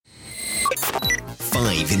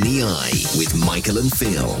Five in the Eye with Michael and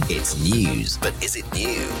Phil. It's news, but is it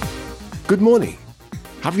new? Good morning.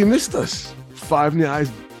 Have you missed us? Five in the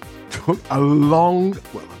Eyes took a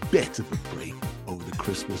bit of a break over the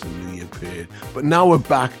Christmas and New Year period. But now we're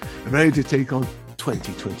back, ready to take on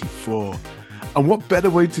 2024. And what better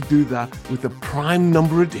way to do that with a prime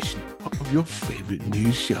number edition of your favorite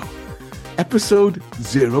news show? Episode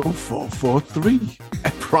 0443,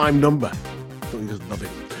 a prime number. Don't you just love it?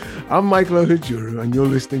 I'm Michael Ohajuru, and you're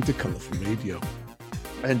listening to Colourful Radio.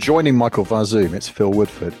 And joining Michael via Zoom, it's Phil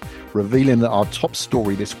Woodford, revealing that our top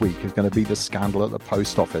story this week is going to be the scandal at the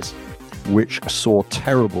post office, which saw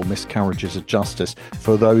terrible miscarriages of justice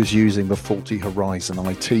for those using the faulty Horizon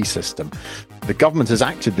IT system. The government has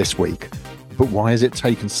acted this week, but why has it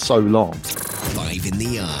taken so long? Five in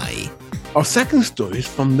the Eye. Our second story is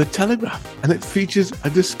from The Telegraph, and it features a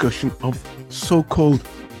discussion of so-called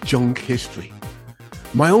junk history.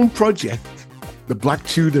 My own project, the Black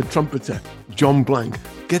Tudor trumpeter John Blank,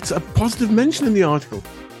 gets a positive mention in the article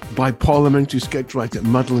by parliamentary sketch writer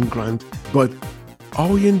Madeline Grant. But are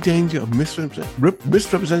we in danger of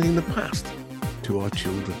misrepresenting the past to our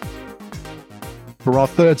children? For our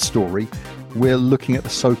third story, we're looking at the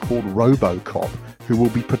so-called RoboCop who will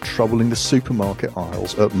be patrolling the supermarket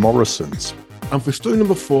aisles at Morrison's. And for story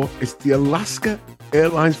number 4, it's the Alaska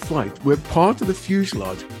Airlines flight where part of the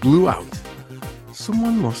fuselage blew out.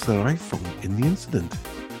 Someone lost their iPhone in the incident,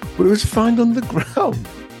 but it was found on the ground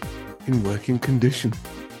in working condition.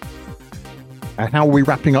 And how are we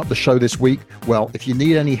wrapping up the show this week? Well, if you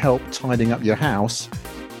need any help tidying up your house,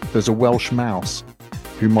 there's a Welsh mouse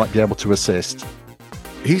who might be able to assist.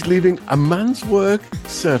 He's leaving a man's work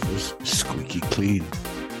surface squeaky clean.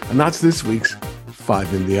 And that's this week's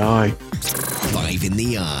Five in the Eye. Five in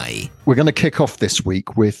the Eye. We're going to kick off this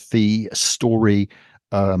week with the story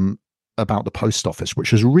about the post office,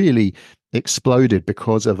 which has really exploded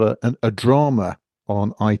because of a drama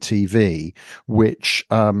on ITV, which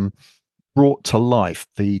brought to life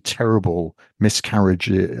the terrible miscarriage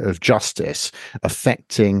of justice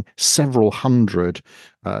affecting several hundred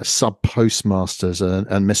sub-postmasters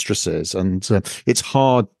and mistresses. And it's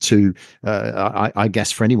hard to, I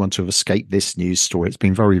guess, for anyone to have escaped this news story. It's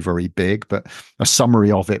been very, very big, but a summary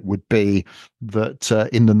of it would be that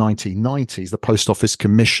in the 1990s, the post office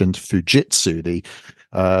commissioned Fujitsu,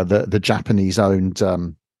 the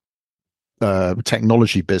Japanese-owned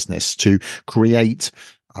technology business, to create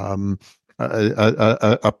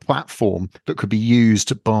a platform that could be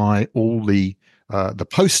used by all the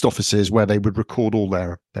post offices where they would record all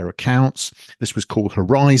their accounts. This was called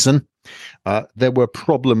Horizon. There were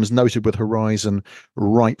problems noted with Horizon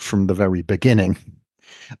right from the very beginning.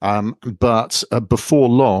 But before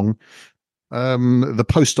long, the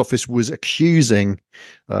post office was accusing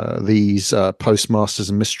these postmasters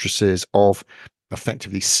and mistresses of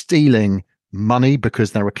effectively stealing money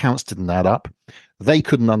because their accounts didn't add up. They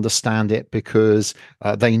couldn't understand it because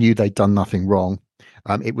they knew they'd done nothing wrong.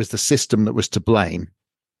 It was the system that was to blame.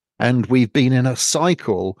 And we've been in a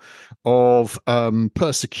cycle of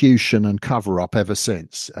persecution and cover-up ever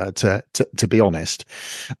since, to be honest.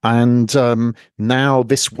 And now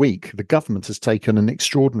this week, the government has taken an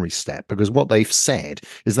extraordinary step, because what they've said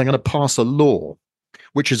is they're going to pass a law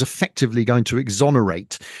which is effectively going to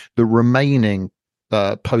exonerate the remaining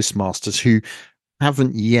postmasters who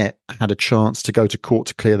haven't yet had a chance to go to court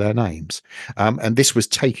to clear their names. And this was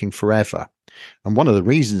taking forever. And one of the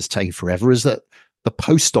reasons taking forever is that the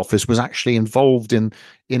post office was actually involved in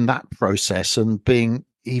that process and being,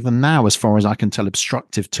 even now, as far as I can tell,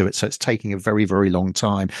 obstructive to it. So it's taking a very, very long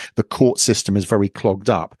time. The court system is very clogged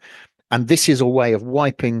up. And this is a way of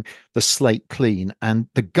wiping the slate clean, and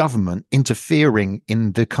the government interfering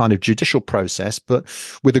in the kind of judicial process, but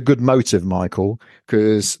with a good motive, Michael,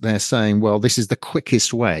 because they're saying, well, this is the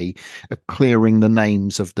quickest way of clearing the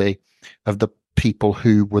names of the people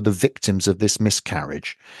who were the victims of this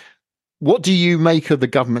miscarriage. What do you make of the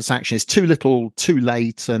government's action? It's too little, too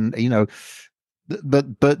late, and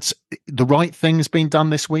but the right thing's been done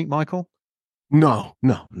this week, Michael? No.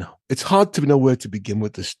 It's hard to know where to begin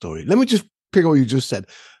with this story. Let me just pick up what you just said.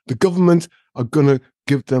 The government are going to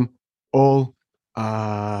give them all,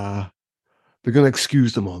 they're going to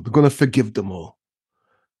excuse them all. They're going to forgive them all.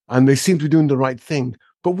 And they seem to be doing the right thing.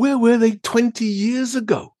 But where were they 20 years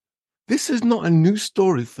ago? This is not a new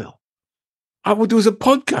story, Phil. There was a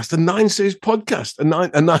podcast, a 9-series podcast, a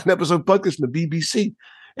 9-episode podcast from the BBC.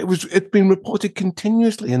 It's been reported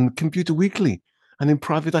continuously in Computer Weekly and in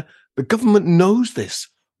Private Eye. The government knows this.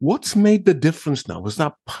 What's made the difference now was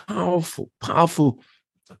that powerful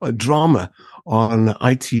drama on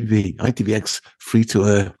ITVX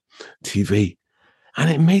free-to-air TV. And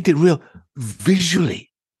it made it real. visually,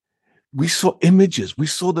 we saw images, we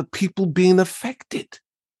saw the people being affected.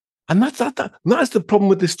 And that's the problem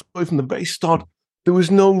with this story from the very start. There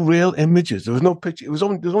was no real images. There was no picture. There's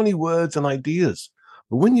only words and ideas.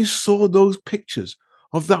 But when you saw those pictures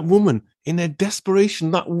of that woman in her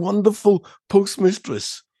desperation, that wonderful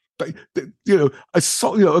postmistress, a pillar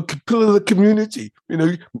of the community,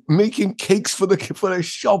 making cakes for her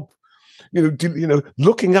shop,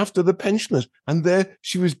 looking after the pensioners, and there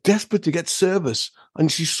she was desperate to get service,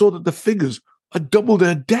 and she saw that the figures had doubled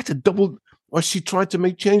her debt, or she tried to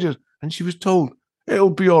make changes, and she was told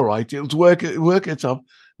it'll be all right, it'll work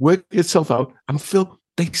itself out. And Phil,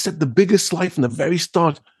 they said the biggest lie from the very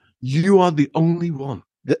start: you are the only one.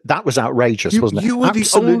 That was outrageous, wasn't it? You were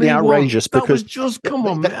absolutely the only outrageous one. because that was just come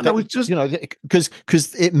on, man. That was just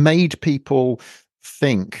because it made people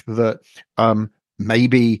think that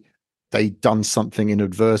maybe they'd done something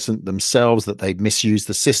inadvertent themselves, that they'd misused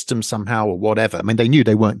the system somehow or whatever. I mean, they knew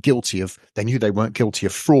they weren't guilty of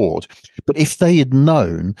fraud. But if they had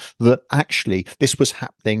known that actually this was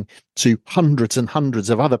happening to hundreds and hundreds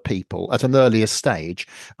of other people at an earlier stage,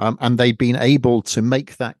 and they'd been able to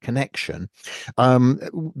make that connection,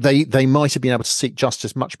 they might have been able to seek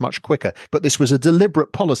justice much, much quicker. But this was a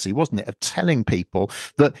deliberate policy, wasn't it, of telling people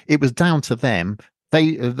that it was down to them.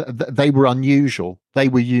 They were unusual. They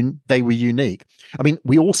were unique. I mean,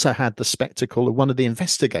 we also had the spectacle of one of the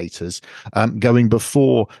investigators going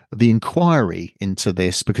before the inquiry into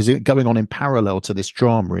this, because going on in parallel to this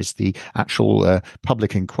drama is the actual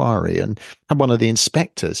public inquiry, and one of the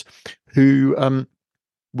inspectors who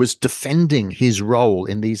was defending his role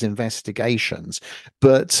in these investigations,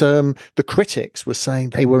 but the critics were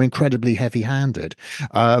saying they were incredibly heavy-handed.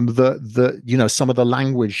 That some of the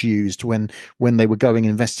language used when they were going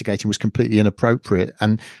investigating was completely inappropriate,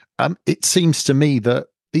 and it seems to me that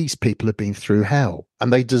these people have been through hell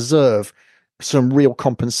and they deserve some real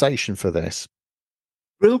compensation for this.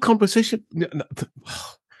 Real compensation?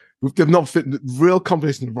 They've not fit real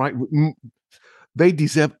compensation, right? They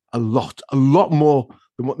deserve a lot more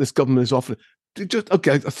than what this government is offering.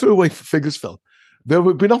 I threw away figures, Phil.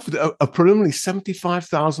 They've been offered a preliminary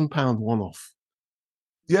 £75,000 one-off.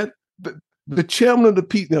 Yet the chairman of the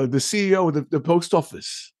CEO of the post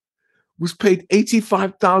office was paid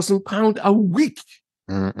 £85,000 a week.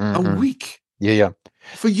 A week. Yeah.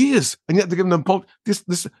 For years, and yet they're giving them this.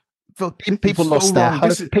 People lost their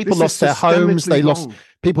homes. People lost their homes.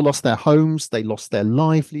 People lost their homes. They lost their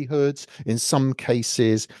livelihoods. In some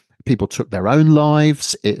cases, people took their own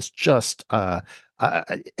lives. It's just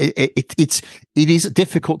it is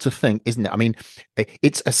difficult to think, isn't it? I mean,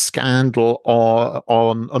 it's a scandal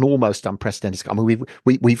on an almost unprecedented scale. I mean,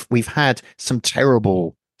 we've had some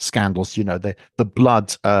terrible scandals, the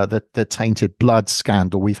blood, the tainted blood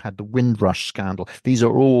scandal. We've had the Windrush scandal. These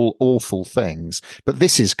are all awful things, but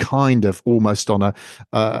this is kind of almost on a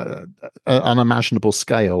unimaginable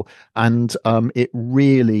scale, and it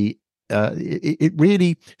really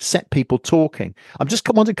set people talking. I just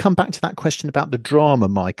want to come back to that question about the drama,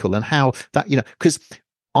 Michael, and how that, because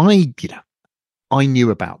I knew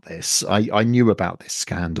about this. I knew about this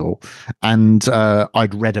scandal, and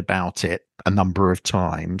I'd read about it a number of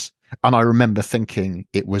times, and I remember thinking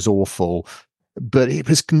it was awful, but it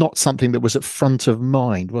was not something that was at front of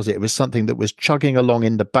mind, was it? It was something that was chugging along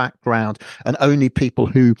in the background, and only people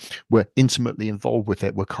who were intimately involved with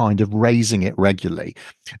it were kind of raising it regularly.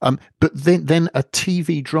 But then a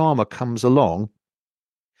TV drama comes along.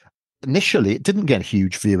 Initially, it didn't get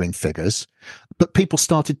huge viewing figures, but people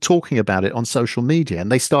started talking about it on social media,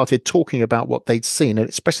 and they started talking about what they'd seen and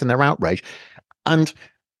expressing their outrage. And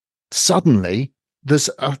suddenly,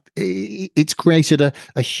 it's created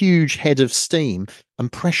a huge head of steam and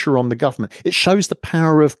pressure on the government. It shows the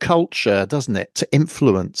power of culture, doesn't it, to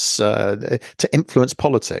influence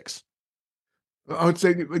politics. I would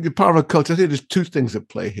say the power of culture. I think there's two things at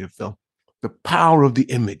play here, Phil. The power of the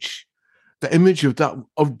image. The image of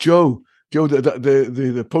Joe,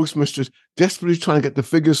 the postmistress, desperately trying to get the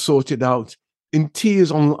figures sorted out, in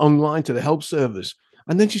tears online to the help service.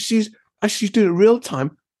 And then she sees, as she's doing it real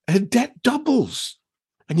time, her debt doubles.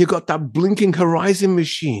 And you got that blinking horizon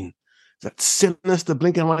machine, that sinister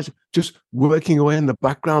blinking horizon, just working away in the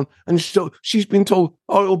background. And so she's been told,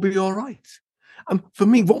 oh, it'll be all right. And for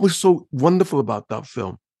me, what was so wonderful about that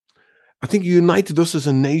film, I think it united us as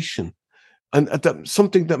a nation. And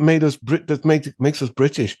something that makes us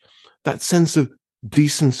British, that sense of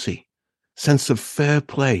decency, sense of fair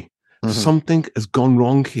play. Mm-hmm. Something has gone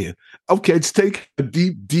wrong here. Okay, it's taken a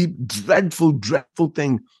deep, dreadful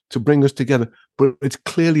thing to bring us together, but it's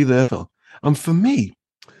clearly there. And for me,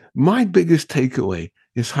 my biggest takeaway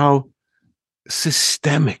is how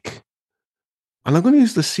systemic and I'm going to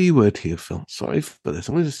use the C word here, Phil. Sorry for this.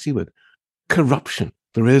 I'm going to use the C word. Corruption.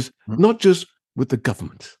 There is, not just with the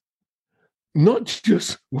government, not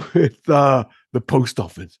just with the post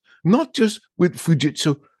office, not just with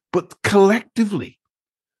Fujitsu, but collectively.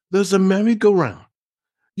 There's a merry-go-round.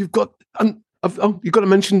 You've got, you've got to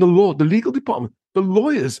mention the law, the legal department, the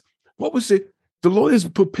lawyers. What was it? The lawyers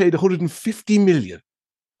were paid 150 million,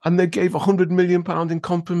 and they gave 100 million pound in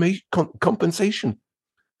compensation.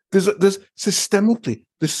 There's systemically,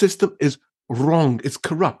 the system is wrong. It's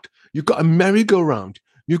corrupt. You've got a merry-go-round.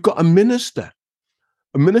 You've got a minister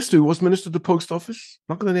who was minister of the post office.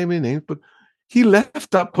 Not going to name any names, but he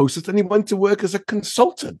left that post and he went to work as a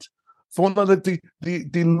consultant for one of the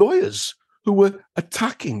lawyers who were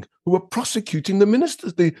attacking, who were prosecuting the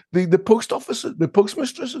ministers, the post officers, the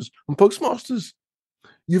postmistresses and postmasters.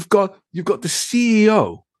 You've got the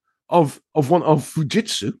CEO of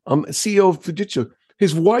Fujitsu, CEO of Fujitsu.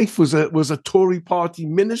 His wife was a Tory party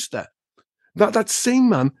minister. That same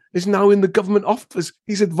man is now in the government office.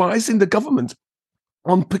 He's advising the government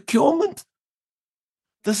on procurement.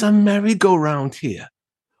 There's a merry-go-round here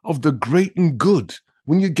of the great and good.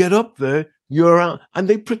 When you get up there, you're out, and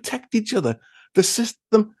they protect each other. The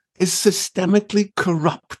system is systemically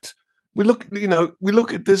corrupt. We look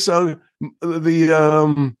at this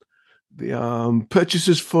the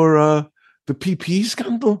purchases for the PPE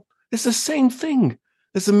scandal. It's the same thing.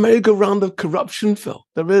 There's a merry-go-round of corruption, Phil.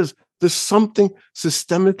 There's something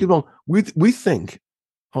systemically wrong. We think,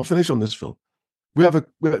 I'll finish on this, Phil. We have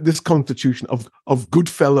this constitution of good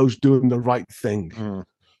fellows doing the right thing.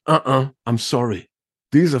 I'm sorry.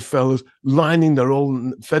 These are fellows feathering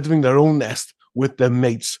their own nest with their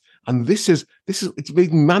mates. And it's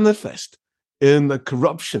being manifest in the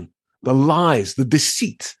corruption, the lies, the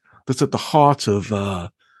deceit that's at the heart of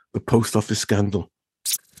the post office scandal.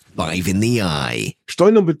 5 in the Eye.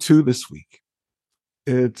 Story number 2 this week.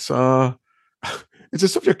 It's a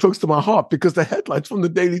subject close to my heart because the headline's from the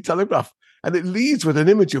Daily Telegraph, and it leads with an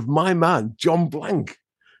image of my man, John Blank.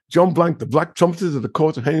 John Blank, the Black Trumpeter of the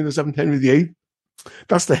court of Henry VII, Henry VIII.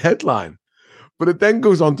 That's the headline. But it then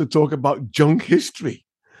goes on to talk about junk history.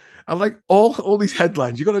 And like all these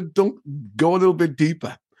headlines, you got to go a little bit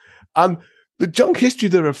deeper. And the junk history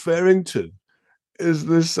they're referring to is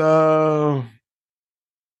this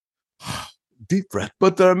deep breath.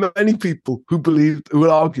 But there are many people who would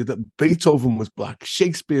argue that Beethoven was black,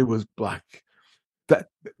 Shakespeare was black, that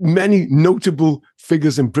many notable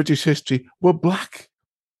figures in British history were black.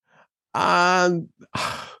 And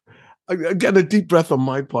again, a deep breath on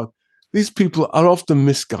my part. These people are often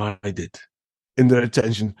misguided in their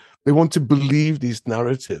attention. They want to believe these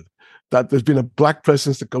narratives that there's been a black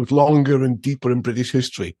presence that goes longer and deeper in British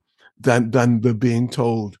history than they're being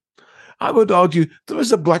told. I would argue there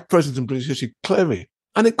is a black presence in British history, clearly,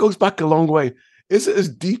 and it goes back a long way. Is it as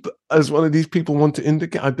deep as one of these people want to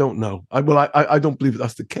indicate? I don't know. I don't believe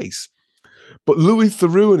that's the case. But Louis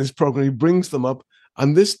Theroux in his program, he brings them up,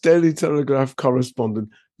 and this Daily Telegraph correspondent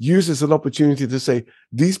uses an opportunity to say,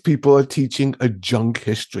 these people are teaching a junk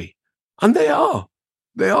history. And they are.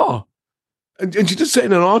 They are. And she just said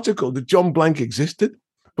in an article that John Blank existed,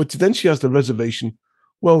 but then she has the reservation,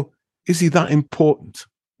 well, is he that important?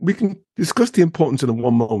 We can discuss the importance in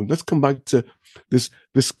one moment. Let's come back to this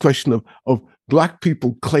question of black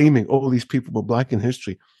people claiming all these people were black in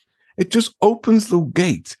history. It just opens the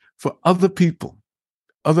gate for other people,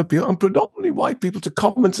 and predominantly white people, to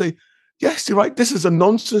come and say, yes, you're right, this is a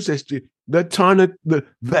nonsense history. Black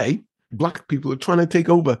people, are trying to take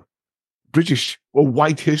over British or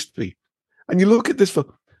white history. And you look at this,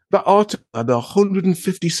 that article had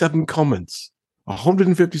 157 comments.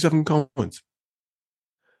 157 comments.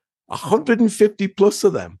 150 plus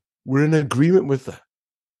of them were in agreement with her.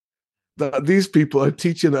 That these people are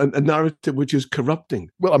teaching a narrative which is corrupting.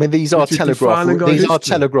 Well, I mean, these are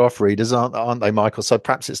Telegraph readers, aren't they, Michael? So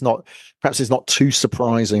perhaps it's not too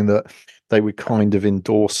surprising that they would kind of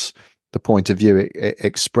endorse the point of view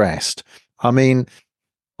expressed. I mean,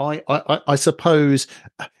 I suppose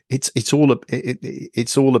it's all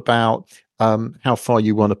about how far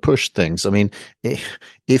you want to push things. I mean,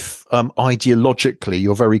 if ideologically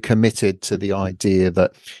you're very committed to the idea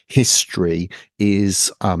that history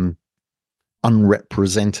is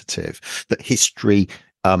unrepresentative, that history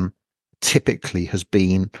typically has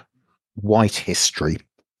been white history,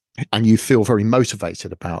 and you feel very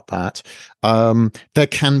motivated about that, there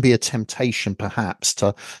can be a temptation perhaps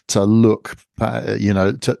to look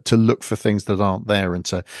to look for things that aren't there, and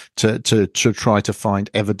to try to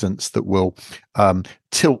find evidence that will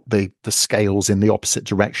tilt the scales in the opposite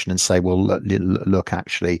direction and say, well, look,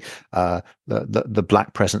 actually the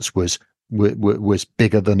black presence was was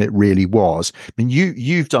bigger than it really was. I mean,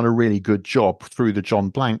 you've done a really good job through the John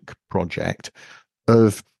Blank project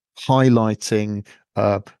of highlighting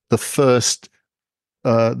the first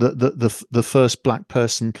the first black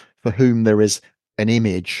person for whom there is an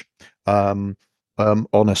image on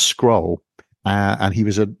a scroll, and he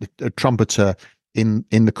was a trumpeter in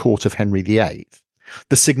the court of Henry VIII.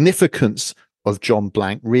 The significance of John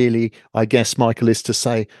Blank, really, I guess, Michael, is to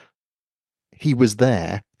say he was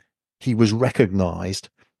there, he was recognised.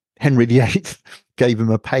 Henry VIII gave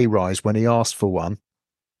him a pay rise when he asked for one.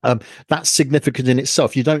 That's significant in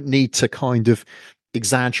itself. You don't need to kind of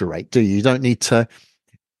exaggerate, do you? You don't need to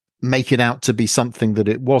make it out to be something that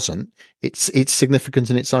it wasn't. It's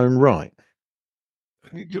significant in its own right.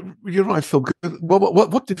 You're right, Phil.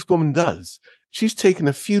 What this woman does, she's taken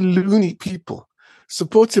a few loony people,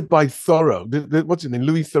 supported by Thoreau, what's his name,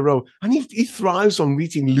 Louis Thoreau, and he thrives on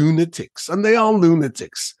meeting lunatics, and they are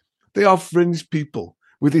lunatics. They are fringe people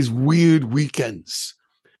with his weird weekends.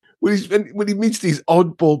 When he meets these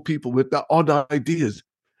oddball people with their odd ideas,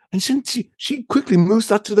 and she quickly moves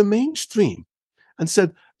that to the mainstream and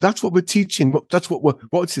said, that's what we're teaching. That's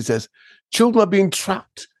what she says. Children are being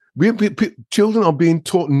trapped. Children are being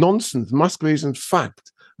taught nonsense, masquerades as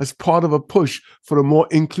fact, as part of a push for a more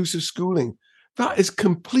inclusive schooling. That is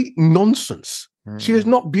complete nonsense. She has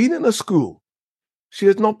not been in a school. She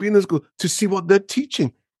has not been in a school to see what they're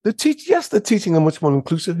teaching. They're teaching a much more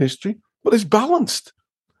inclusive history, but it's balanced.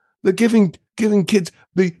 They're giving kids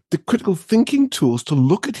the critical thinking tools to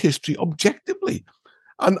look at history objectively.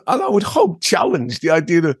 And I would hope challenge the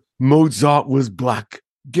idea that Mozart was black.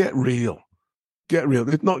 Get real.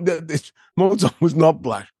 Mozart was not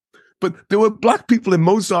black. But there were black people in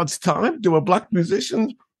Mozart's time. There were black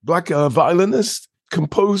musicians, black violinists,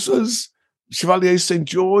 composers, Chevalier St.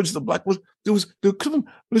 George, the black was there couldn't,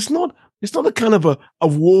 but it's not a kind of a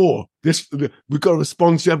war. We've got to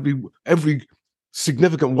respond to every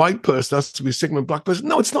significant white person has to be a significant black person.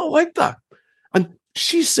 No, it's not like that. And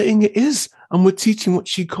she's saying it is, and we're teaching what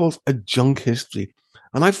she calls a junk history.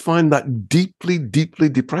 And I find that deeply, deeply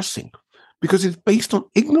depressing because it's based on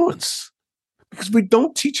ignorance. Because we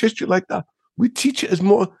don't teach history like that. We teach it as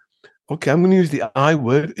more, okay, I'm going to use the I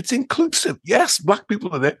word. It's inclusive. Yes, black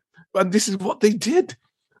people are there, and this is what they did.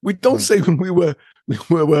 We don't say when we were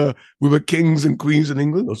kings and queens in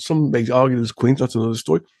England, or some may argue as queens. That's another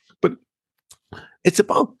story. But it's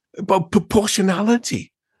about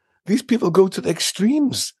proportionality. These people go to the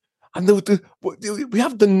extremes, and we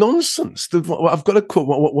have the nonsense. I've got to quote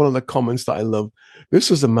one of the comments that I love. This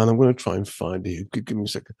was a man. I'm going to try and find it. Give me a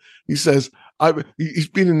second. He says he's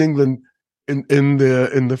been in England in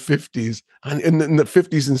the 50s and in the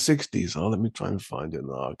 50s and 60s. Oh, let me try and find it.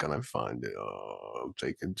 Oh, can I find it? Oh, I'm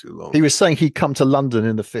taking too long. He was saying he'd come to London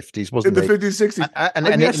in the 50s, wasn't he? In the 50s, 60s. And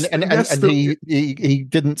he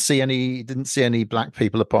didn't see any black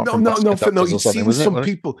people apart from no. He'd seen some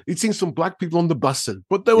people. He'd seen some black people on the buses,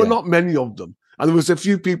 but there were not many of them. And there was a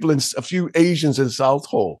few people a few Asians in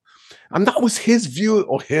Southall. And that was his view,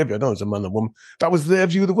 or her view. I don't know, it's a man and woman. That was their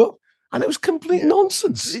view of the world. And it was complete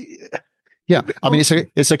nonsense. Yeah, I mean,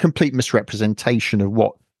 it's a complete misrepresentation of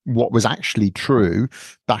what was actually true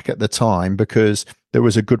back at the time, because there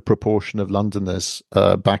was a good proportion of Londoners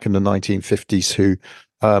back in the 1950s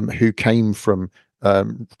who came from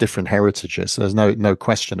different heritages. There's no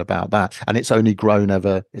question about that, and it's only grown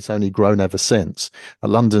ever since.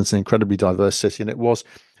 London's an incredibly diverse city, and it was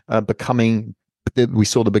becoming. We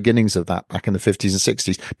saw the beginnings of that back in the 50s and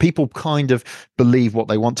 60s. People kind of believe what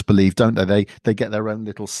they want to believe, don't they? They get their own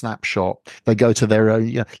little snapshot. They go to their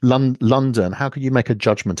own, London. How can you make a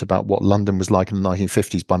judgment about what London was like in the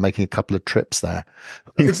 1950s by making a couple of trips there?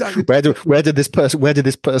 Exactly. Where did this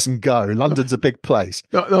person go? London's a big place.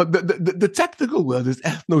 No, the technical word is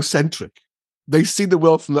ethnocentric. They see the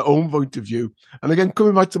world from their own point of view. And again,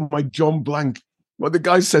 coming back to my John Blank, what the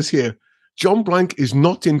guy says here, John Blank is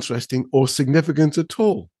not interesting or significant at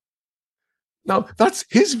all. Now, that's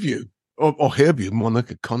his view, or her view, more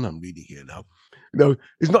like a con I'm reading here now.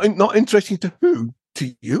 It's not interesting to who?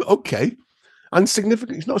 To you, okay. And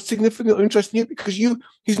significant, it's not significant or interesting to you because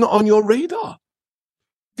he's not on your radar.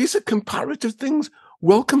 These are comparative things.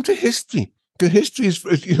 Welcome to history. Because history is,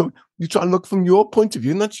 you try and look from your point of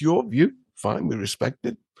view, and that's your view. Fine, we respect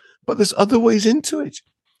it. But there's other ways into it.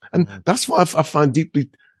 And that's what I find deeply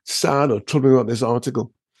sad or troubling about this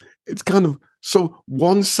article. It's kind of so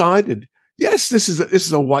one-sided. Yes, this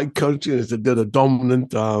is a white country. They're the dominant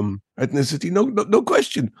ethnicity. No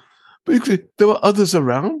question. But there were others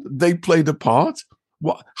around. They played a part.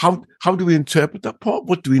 How do we interpret that part?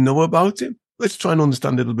 What do we know about it? Let's try and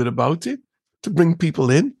understand a little bit about it to bring people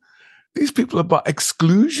in. These people are about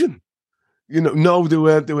exclusion. No, they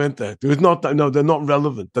weren't. They weren't there. There was not. No, they're not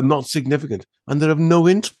relevant. They're not significant, and they're of no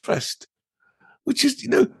interest. Which is,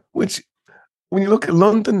 which when you look at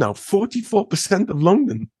London now, 44% of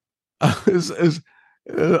London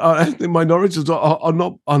are ethnic minorities are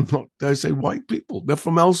not. Dare I say, white people? They're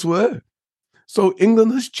from elsewhere. So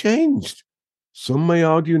England has changed. Some may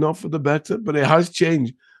argue not for the better, but it has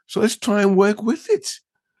changed. So let's try and work with it,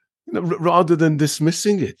 rather than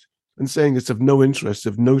dismissing it and saying it's of no interest,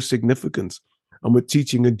 of no significance, and we're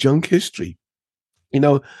teaching a junk history.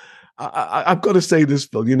 I've got to say this,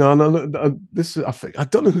 Phil. I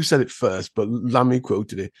don't know who said it first, but Lammy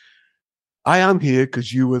quoted it. I am here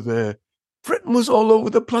because you were there. Britain was all over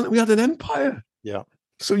the planet. We had an empire. Yeah.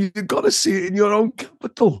 So you've got to see it in your own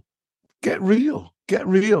capital. Get real. Get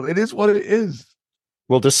real. It is what it is.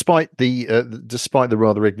 Well, despite the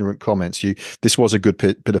rather ignorant comments, this was a good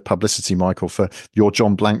bit of publicity, Michael, for your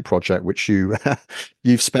John Blank project, which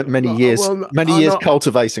you've spent many years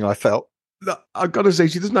cultivating. I felt. I've got to say,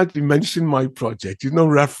 she doesn't actually mention my project. There's no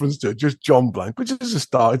reference to it, just John Blank, which is a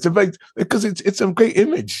start. Because it's a great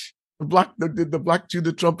image. The black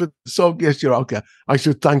tuba trumpet. So yes, you're okay. I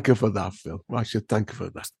should thank her for that, Phil. I should thank her for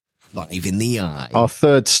that. Live in the Eye. Our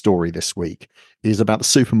third story this week is about the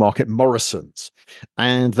supermarket Morrisons,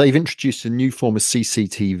 and they've introduced a new form of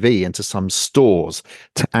CCTV into some stores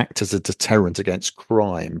to act as a deterrent against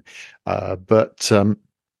crime. But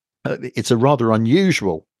it's a rather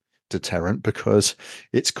unusual deterrent because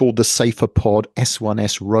it's called the SaferPod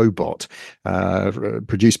S1S robot,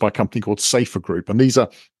 produced by a company called Safer Group. And these are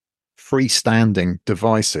freestanding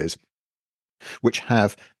devices which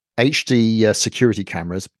have HD security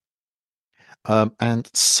cameras and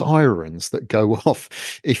sirens that go off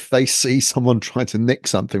if they see someone trying to nick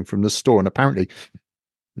something from the store. And apparently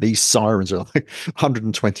these sirens are like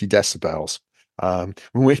 120 decibels,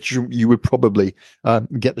 which you would probably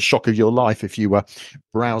get the shock of your life if you were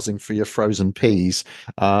browsing for your frozen peas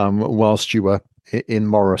whilst you were in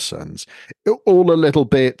Morrison's. All a little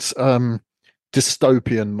bit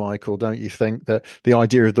dystopian, Michael, don't you think? That the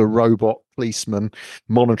idea of the robot policeman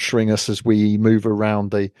monitoring us as we move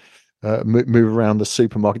around the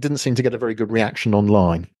supermarket didn't seem to get a very good reaction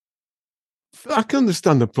online. I can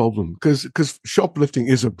understand the problem because shoplifting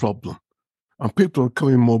is a problem, and people are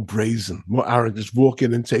becoming more brazen, more arrogant, just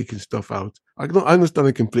walking and taking stuff out. I understand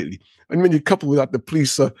it completely. And when you couple with that, the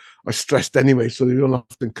police are stressed anyway, so they don't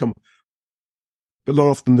often come. They're not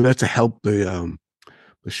often there to help the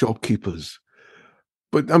shopkeepers.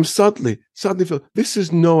 But I'm sadly, Phil, this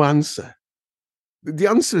is no answer. The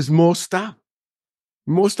answer is more staff.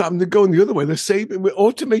 More staff, and they're going the other way. We're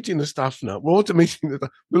automating the staff now. We're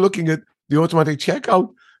looking at the automatic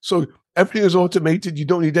checkout. So everything is automated. You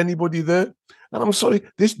don't need anybody there. And I'm sorry,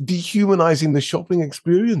 this dehumanizing the shopping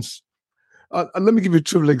experience. And let me give you a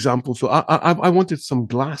trivial example. So I wanted some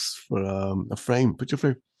glass for a frame, picture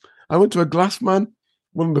frame. I went to a glass man,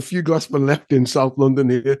 one of the few glassmen left in South London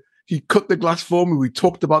here. He cut the glass for me. We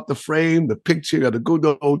talked about the frame, the picture. We had a good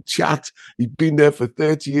old chat. He'd been there for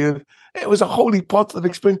 30 years. It was a holy pot of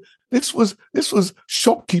experience. This was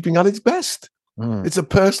shopkeeping at its best. It's a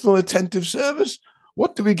personal, attentive service.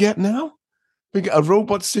 What do we get now? We get a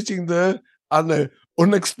robot sitting there and an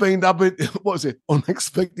unexplained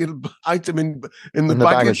unexpected item in the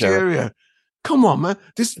baggage area. Come on, man.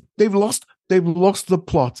 They've lost the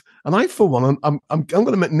plot. And I, for one, I'm going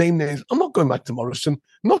to name names. I'm not going back to Morrison.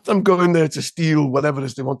 Not that I'm going there to steal whatever it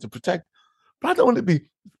is they want to protect, but I don't want to be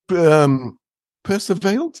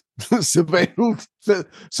surveilled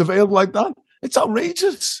like that. It's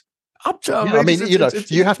outrageous. I mean, you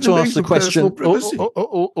have to ask the question.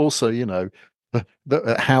 Also,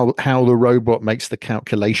 how the robot makes the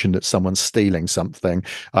calculation that someone's stealing something.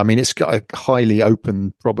 I mean, it's got a highly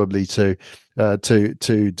open probably to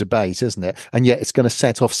debate, isn't it? And yet it's going to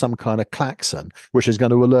set off some kind of klaxon, which is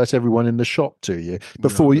going to alert everyone in the shop to you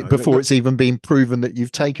before it's even been proven that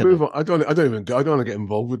you've taken it. I don't want to get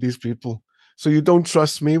involved with these people. So you don't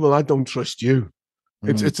trust me? Well, I don't trust you.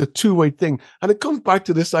 It's a two-way thing, and it comes back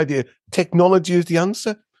to this idea: technology is the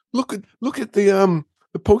answer. Look at the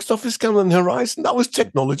post office camera on Horizon. That was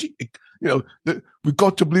technology. We've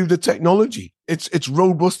got to believe the technology. It's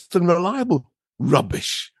robust and reliable.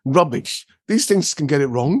 Rubbish. These things can get it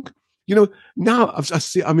wrong. Now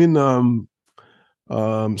I'm in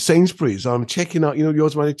Sainsbury's. I'm checking out, the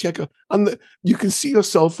automatic checker, and you can see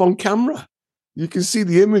yourself on camera. You can see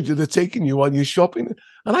the image that they're taking you while you're shopping.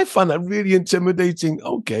 And I find that really intimidating.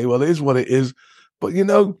 Okay, well, it is what it is. But,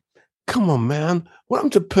 come on, man. What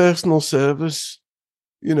happened to personal service?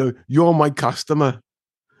 You're my customer.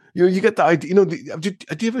 You get the idea. Do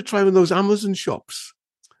you ever try one of those Amazon shops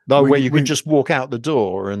No, where you could just walk out the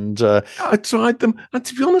door and. I tried them, and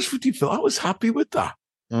to be honest with you, Phil, I was happy with that.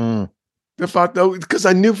 Mm. The fact, though, because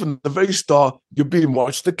I knew from the very start you're being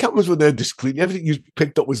watched. The cameras were there discreetly. Everything you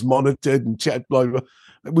picked up was monitored and checked. Blah, blah.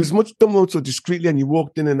 It was much done also discreetly, and you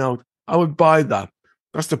walked in and out. I would buy that.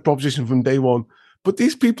 That's the proposition from day one. But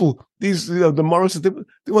these people, the Morrisons,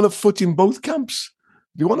 they want a foot in both camps.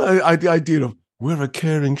 They want the idea of we're a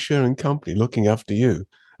caring, sharing company looking after you.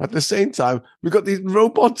 At the same time, we've got these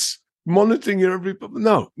robots monitoring your every.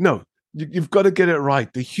 No, you've got to get it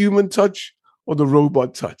right. The human touch or the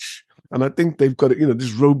robot touch. And I think they've got it,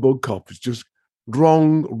 this RoboCop is just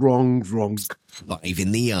wrong. Live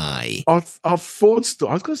in the eye. Our fourth story,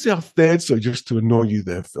 I was going to say our third story just to annoy you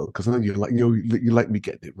there, Phil, because I know you like me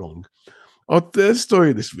getting it wrong. Our third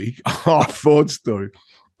story this week, our fourth story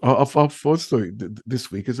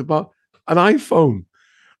this week is about an iPhone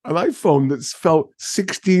that's fell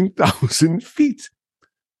 16,000 feet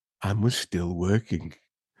and was still working.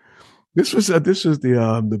 This was the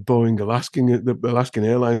Boeing Alaskan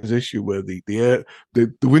Airlines issue where the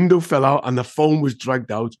window fell out and the phone was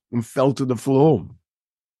dragged out and fell to the floor.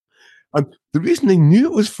 And the reason they knew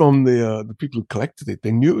it was from the people who collected it,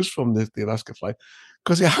 they knew it was from the Alaska flight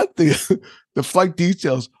because it had the flight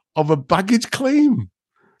details of a baggage claim.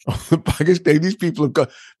 Of the baggage claim, these people have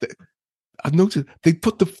got. I've noticed they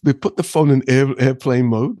put the phone in airplane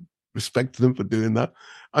mode. Respect to them for doing that.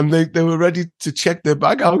 And they were ready to check their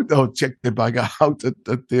bag out at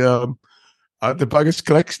the baggage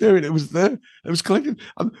collection area. It was there. It was collected.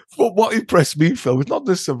 And what impressed me, Phil, was not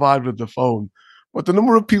the survivor of the phone, but the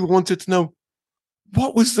number of people wanted to know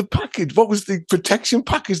what was the package, what was the protection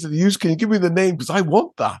package that they used. Can you give me the name? Because I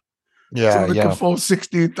want that. Yeah, so they can fall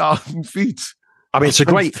 16,000 feet. I mean, it's a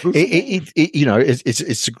great. It'd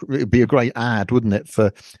be a great ad, wouldn't it?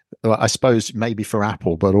 For, I suppose, maybe for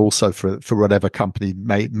Apple, but also for whatever company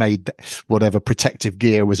made whatever protective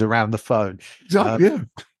gear was around the phone. Exactly. Yeah.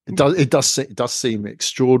 It does seem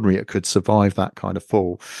extraordinary. It could survive that kind of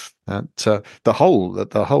fall. And the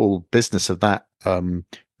whole business of that.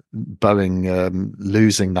 Boeing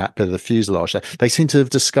losing that bit of the fuselage. They seem to have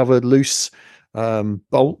discovered loose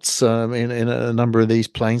bolts in a number of these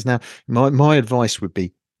planes. Now, my advice would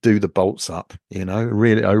be do the bolts up.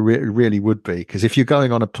 Really, I really would be, because if you're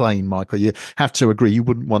going on a plane, Michael, you have to agree you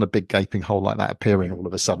wouldn't want a big gaping hole like that appearing all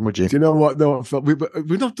of a sudden, would you? Do you know what? No,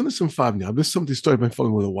 we've not done this in 5 now. There's something story I've been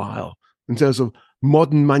following with a while in terms of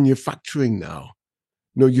modern manufacturing now.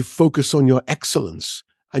 You focus on your excellence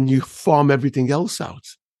and you farm everything else out.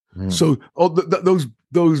 So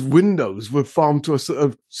those windows were farmed to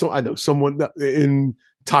someone that in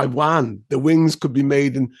Taiwan. The wings could be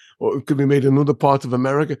made or it could be made in another part of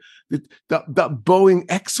America. That Boeing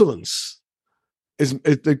excellence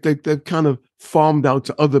they're kind of farmed out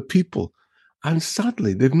to other people, and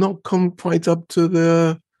sadly they've not come quite up to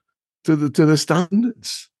the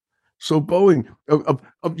standards. So Boeing of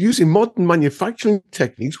using modern manufacturing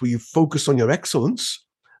techniques where you focus on your excellence.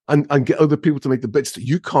 And get other people to make the bits that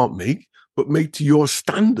you can't make, but make to your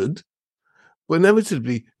standard. But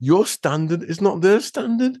inevitably, your standard is not their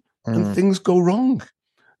standard, and things go wrong.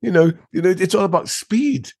 It's all about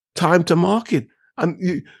speed, time to market,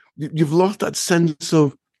 and you've lost that sense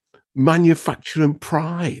of manufacturing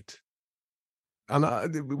pride, and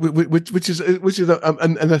which is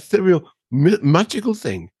an ethereal, magical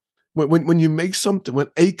thing. When you make something, when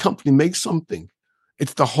a company makes something,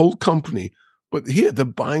 it's the whole company. But here they're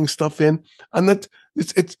buying stuff in, and that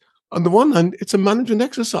it's on the one hand, it's a management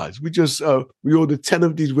exercise. We ordered 10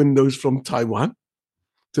 of these windows from Taiwan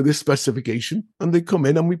to this specification, and they come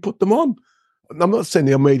in and we put them on. And I'm not saying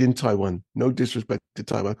they are made in Taiwan, no disrespect to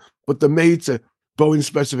Taiwan, but they're made to Boeing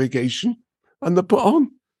specification and they're put on.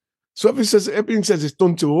 So everything says it's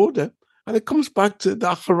done to order, and it comes back to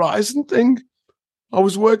that Horizon thing. I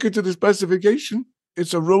was working to the specification.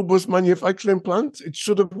 It's a robust manufacturing plant. It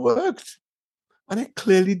should have worked. And it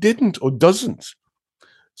clearly didn't or doesn't.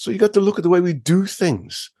 So you got to look at the way we do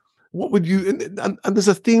things. What would you, and there's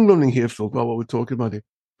a theme running here, Phil, about what we're talking about here.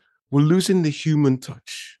 We're losing the human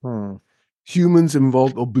touch. Humans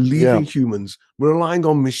involved, or believing humans. We're relying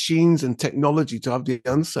on machines and technology to have the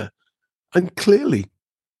answer. And clearly,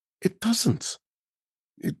 it doesn't.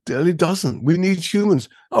 It really doesn't. We need humans.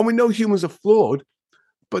 And we know humans are flawed,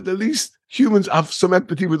 but at least humans have some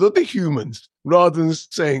empathy with other humans rather than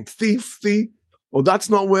saying, thief, or that's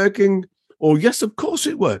not working, or yes, of course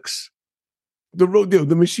it works. The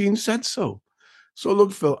machine said so. So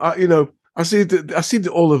look, Phil, I see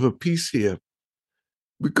the Oliver piece here.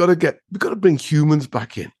 We've got to bring humans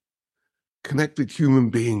back in, connect with human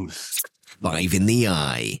beings. Live in the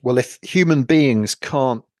eye. Well, if human beings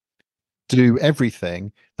can't do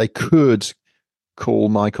everything, they could call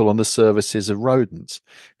Michael on the services of rodents.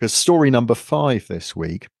 Because story number 5 this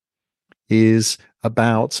week is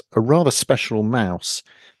about a rather special mouse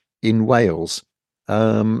in Wales.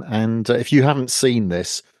 And if you haven't seen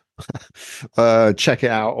this, check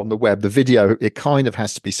it out on the web. The video, it kind of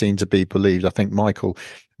has to be seen to be believed. I think Michael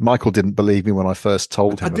didn't believe me when I first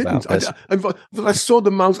told him about this. I saw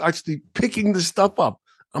the mouse actually picking the stuff up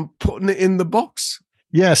and putting it in the box.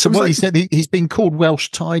 Yeah, so what he said, he's been called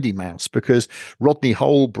Welsh Tidy Mouse because Rodney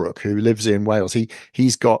Holbrook, who lives in Wales,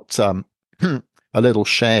 he's got a little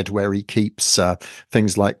shed where he keeps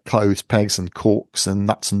things like clothes pegs and corks and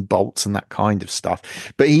nuts and bolts and that kind of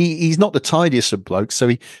stuff. But he's not the tidiest of blokes.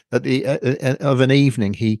 So of an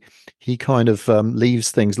evening, he kind of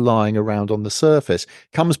leaves things lying around on the surface,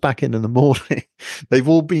 comes back in the morning. They've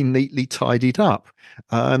all been neatly tidied up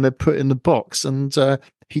and they're put in the box. And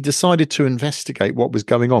he decided to investigate what was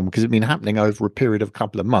going on because it'd been happening over a period of a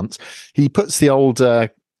couple of months. He puts the old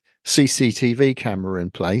CCTV camera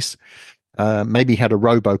in place. Maybe he had a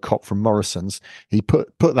RoboCop from Morrison's. He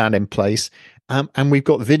put that in place, and we've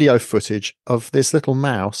got video footage of this little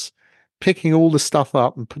mouse picking all the stuff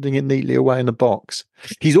up and putting it neatly away in a box.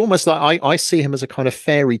 He's almost like I see him as a kind of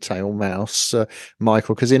fairy tale mouse,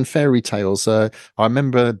 Michael, because in fairy tales, I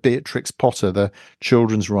remember Beatrix Potter, the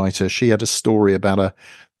children's writer. She had a story about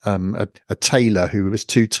a tailor who was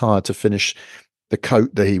too tired to finish the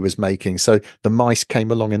coat that he was making, so the mice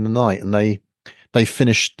came along in the night and they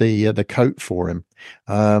finished the coat for him.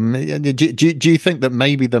 Do you think that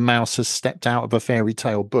maybe the mouse has stepped out of a fairy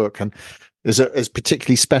tale book and is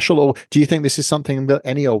particularly special, or do you think this is something that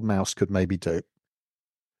any old mouse could maybe do?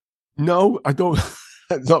 No, I don't.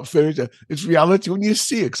 It's not fairy tale. It's reality when you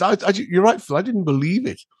see it. Because you're right, Phil. I didn't believe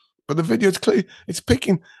it, but the video is clear. It's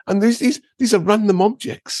picking, and these are random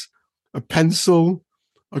objects: a pencil,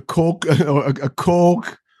 a cork, a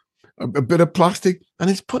bit of plastic, and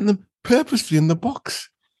it's putting them purposely in the box.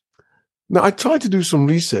 Now, I tried to do some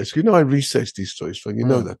research. You know, I research these stories, Phil. You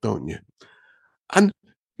know that, don't you? And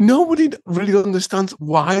nobody really understands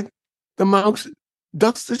why the mouse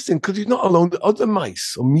does this thing, because he's not alone. The other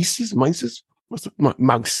mice, or mice, have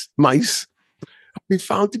been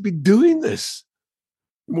found to be doing this.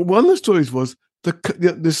 One of the stories was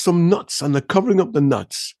there's some nuts, and they're covering up the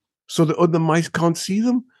nuts so the other mice can't see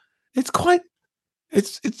them. It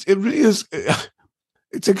really is.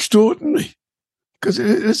 It's extraordinary because it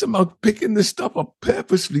is about picking the stuff up,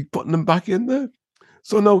 purposely putting them back in there.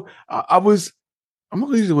 So no, I'm not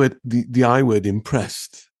going to use the word, the I word,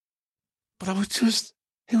 impressed, but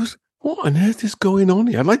what on earth is going on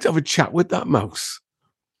here? I'd like to have a chat with that mouse.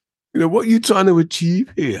 You know, what are you trying to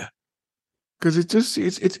achieve here? Because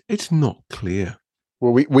it's not clear.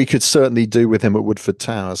 Well, we could certainly do with him at Woodford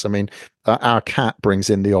Towers. I mean, our cat brings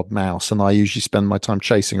in the odd mouse, and I usually spend my time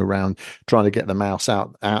chasing around trying to get the mouse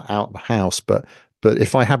out of the house. But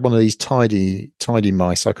if I had one of these tidy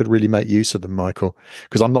mice, I could really make use of them, Michael,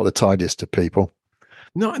 because I'm not the tidiest of people.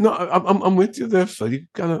 No, I'm with you there, Phil. You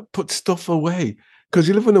gotta put stuff away because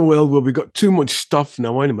you live in a world where we've got too much stuff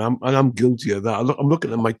now. Anyway, I'm guilty of that. I'm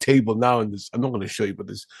looking at my table now, and I'm not going to show you, but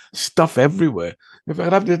there's stuff everywhere. If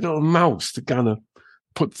I'd have this little mouse to kind of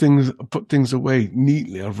put things away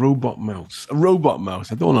neatly, a robot mouse. I don't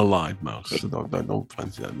want a live mouse. I don't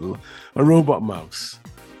fancy that. A robot mouse.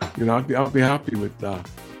 You know, I'd be happy with that.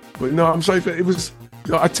 But no, I'm sorry.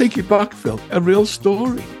 I take it back, Phil. A real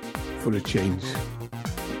story for a change.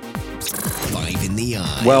 5 in the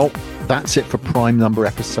Eye. Well, that's it for Prime Number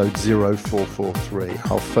episode 0443,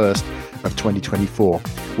 our first of 2024.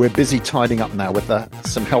 We're busy tidying up now with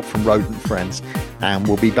some help from rodent friends, and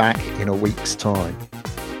we'll be back in a week's time.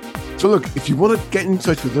 So look, if you want to get in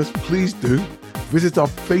touch with us, please do visit our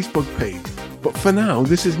Facebook page. But for now,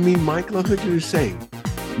 this is me, Michael. I heard you saying,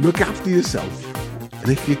 look after yourself,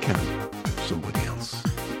 and if you can, somebody else.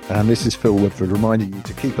 And this is Phil Woodford reminding you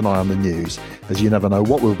to keep an eye on the news, as you never know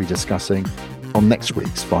what we'll be discussing on next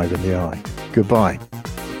week's 5 in the Eye. Goodbye. 5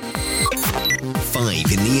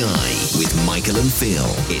 in the Eye with Michael and Phil.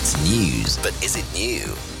 It's news, but is it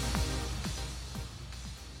new?